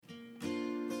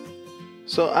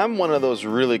So I'm one of those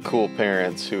really cool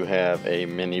parents who have a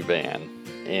minivan.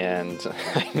 And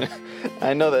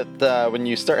I know that when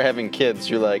you start having kids,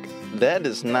 you're like, that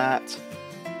is not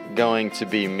going to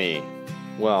be me.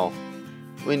 Well,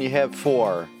 when you have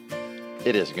 4,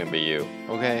 it is going to be you,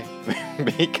 okay?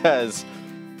 Because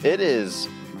it is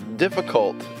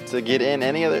difficult to get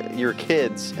in your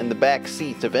kids in the back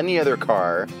seat of any other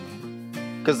car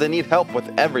because they need help with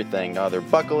everything. They're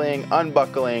buckling,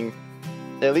 unbuckling.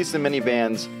 At least in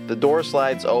minivans, the door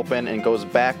slides open and goes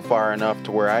back far enough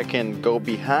to where I can go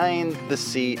behind the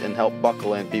seat and help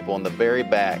buckle in people in the very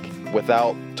back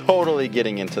without totally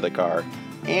getting into the car.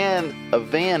 And a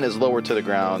van is lower to the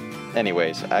ground.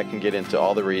 Anyways, I can get into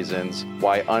all the reasons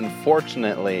why,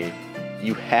 unfortunately,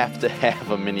 you have to have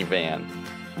a minivan.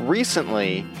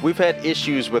 Recently, we've had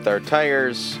issues with our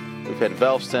tires. We've had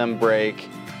valve stem break.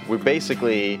 We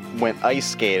basically went ice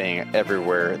skating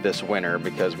everywhere this winter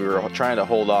because we were trying to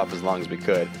hold off as long as we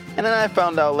could. And then I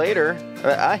found out later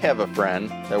that I have a friend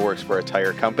that works for a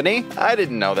tire company. I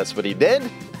didn't know that's what he did.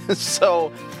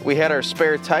 So we had our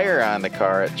spare tire on the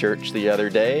car at church the other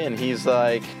day, and he's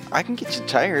like, I can get you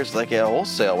tires like at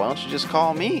wholesale. Why don't you just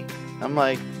call me? I'm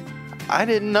like, I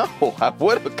didn't know. I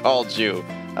would have called you.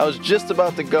 I was just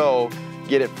about to go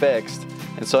get it fixed.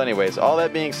 And so anyways, all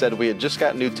that being said, we had just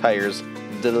got new tires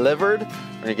delivered.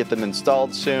 We're going to get them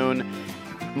installed soon.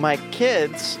 My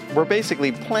kids were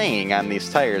basically playing on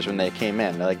these tires when they came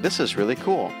in. They're like, this is really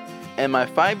cool. And my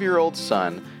 5-year-old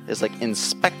son is like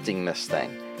inspecting this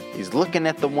thing. He's looking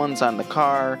at the ones on the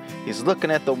car. He's looking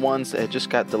at the ones that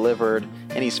just got delivered.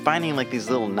 And he's finding like these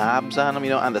little knobs on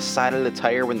them, on the side of the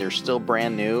tire when they're still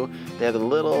brand new. They have a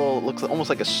little, looks almost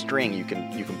like a string you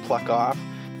can pluck off.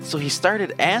 So he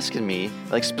started asking me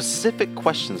like specific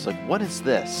questions like, what is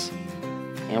this?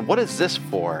 And what is this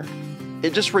for?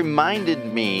 It just reminded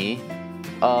me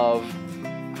of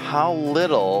how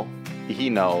little he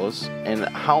knows and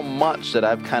how much that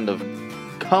I've kind of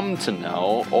come to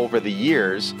know over the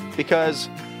years, because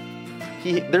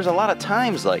there's a lot of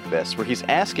times like this where he's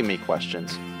asking me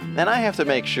questions, and I have to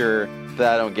make sure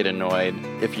that I don't get annoyed.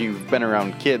 If you've been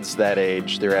around kids that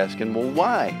age, they're asking, well,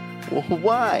 why? Well,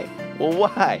 why? Well,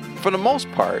 why? For the most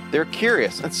part, they're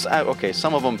curious. Okay,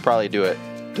 some of them probably do it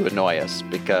to annoy us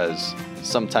because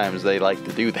sometimes they like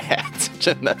to do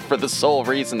that for the sole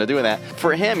reason of doing that.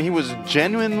 For him, he was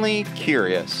genuinely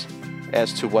curious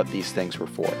as to what these things were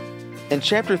for. In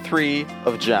chapter 3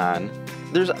 of John,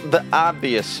 there's the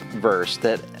obvious verse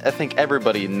that I think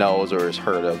everybody knows or has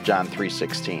heard of, John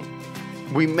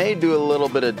 3:16. We may do a little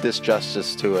bit of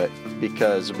disjustice to it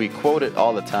because we quote it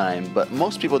all the time, but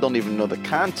most people don't even know the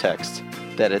context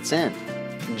that it's in.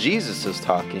 Jesus is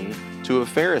talking to a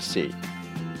Pharisee.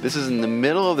 This is in the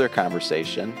middle of their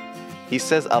conversation. He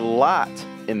says a lot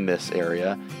in this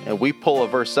area, and we pull a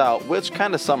verse out which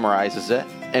kind of summarizes it,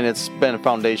 and it's been a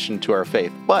foundation to our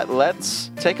faith. But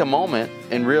let's take a moment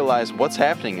and realize what's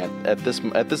happening at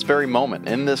this very moment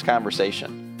in this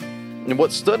conversation. And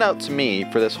what stood out to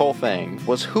me for this whole thing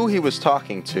was who he was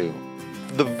talking to.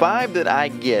 The vibe that I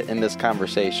get in this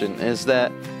conversation is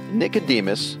that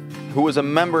Nicodemus, who was a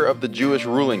member of the Jewish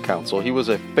ruling council, he was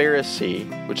a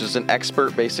Pharisee, which is an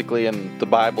expert basically in the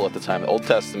Bible at the time, the Old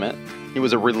Testament. He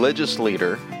was a religious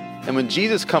leader. And when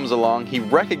Jesus comes along, he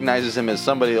recognizes him as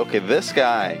somebody, okay, this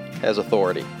guy has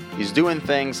authority. He's doing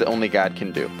things that only God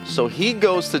can do. So he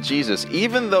goes to Jesus,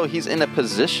 even though he's in a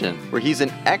position where he's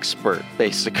an expert,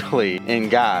 basically, in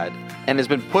God, and has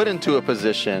been put into a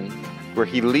position where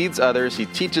he leads others, he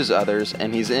teaches others,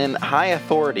 and he's in high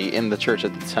authority in the church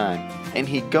at the time. And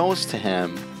he goes to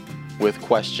him with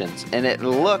questions. And it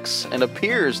looks and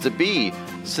appears to be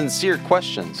sincere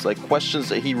questions, like questions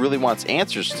that he really wants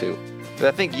answers to. But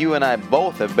I think you and I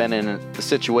both have been in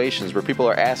situations where people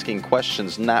are asking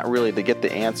questions not really to get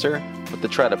the answer, but to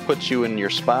try to put you in your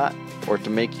spot or to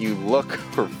make you look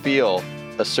or feel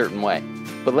a certain way.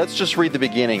 But let's just read the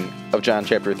beginning of John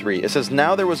chapter 3. It says,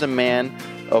 Now there was a man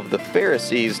of the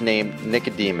Pharisees named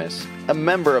Nicodemus, a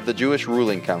member of the Jewish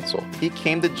ruling council. He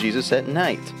came to Jesus at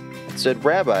night and said,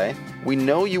 Rabbi, we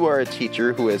know you are a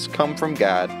teacher who has come from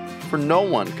God, for no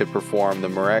one could perform the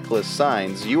miraculous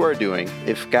signs you are doing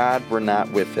if God were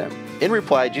not with him. In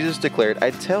reply, Jesus declared,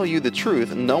 I tell you the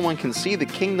truth, no one can see the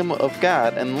kingdom of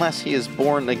God unless he is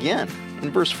born again.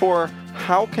 In verse 4,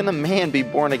 how can a man be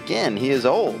born again? He is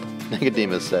old.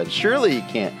 Nicodemus said, surely he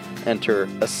can't enter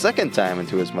a second time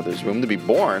into his mother's womb to be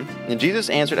born. And Jesus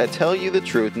answered, I tell you the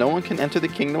truth, no one can enter the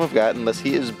kingdom of God unless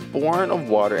he is born of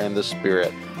water and the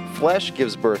Spirit. Flesh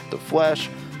gives birth to flesh,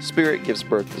 Spirit gives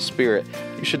birth to spirit.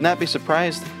 You should not be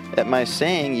surprised at my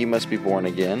saying you must be born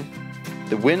again.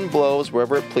 The wind blows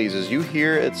wherever it pleases. You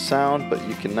hear its sound, but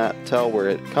you cannot tell where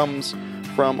it comes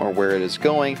from or where it is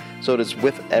going. So it is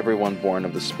with everyone born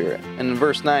of the Spirit. And in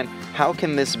verse 9, how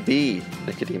can this be?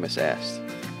 Nicodemus asked.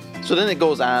 So then it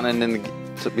goes on, and then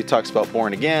it talks about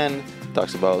born again,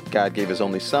 talks about God gave his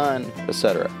only son,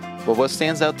 etc. But what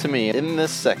stands out to me in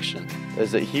this section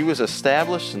is that he was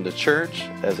established in the church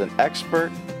as an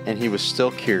expert, and he was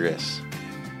still curious.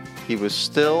 He was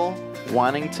still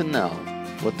wanting to know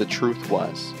what the truth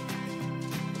was.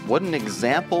 What an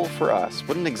example for us.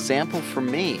 What an example for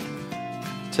me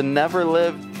to never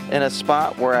live in a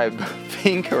spot where I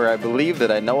think or I believe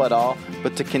that I know it all,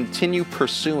 but to continue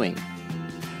pursuing.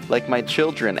 Like my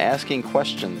children, asking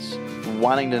questions,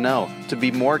 wanting to know, to be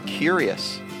more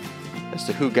curious as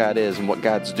to who God is and what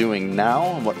God's doing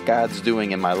now and what God's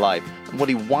doing in my life and what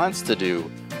he wants to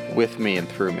do with me and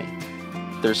through me.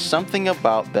 There's something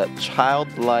about that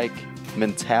childlike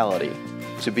mentality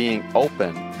to being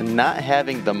open and not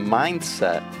having the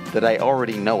mindset that I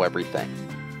already know everything.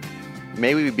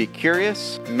 May we be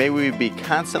curious. May we be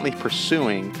constantly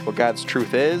pursuing what God's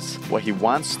truth is, what he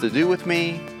wants to do with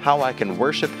me, how I can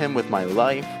worship him with my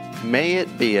life. May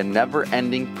it be a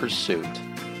never-ending pursuit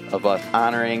of us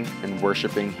honoring and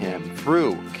worshiping him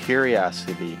through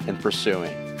curiosity and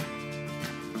pursuing.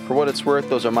 For what it's worth,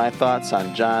 those are my thoughts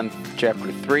on John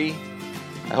chapter 3.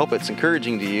 I hope it's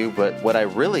encouraging to you, but what I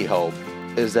really hope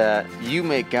is that you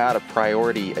make God a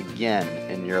priority again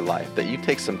in your life, that you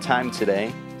take some time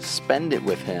today, spend it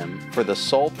with him for the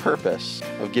sole purpose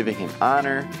of giving him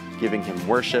honor, giving him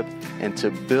worship, and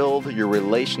to build your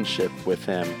relationship with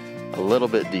him a little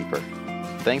bit deeper.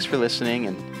 Thanks for listening,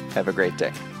 and have a great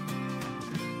day.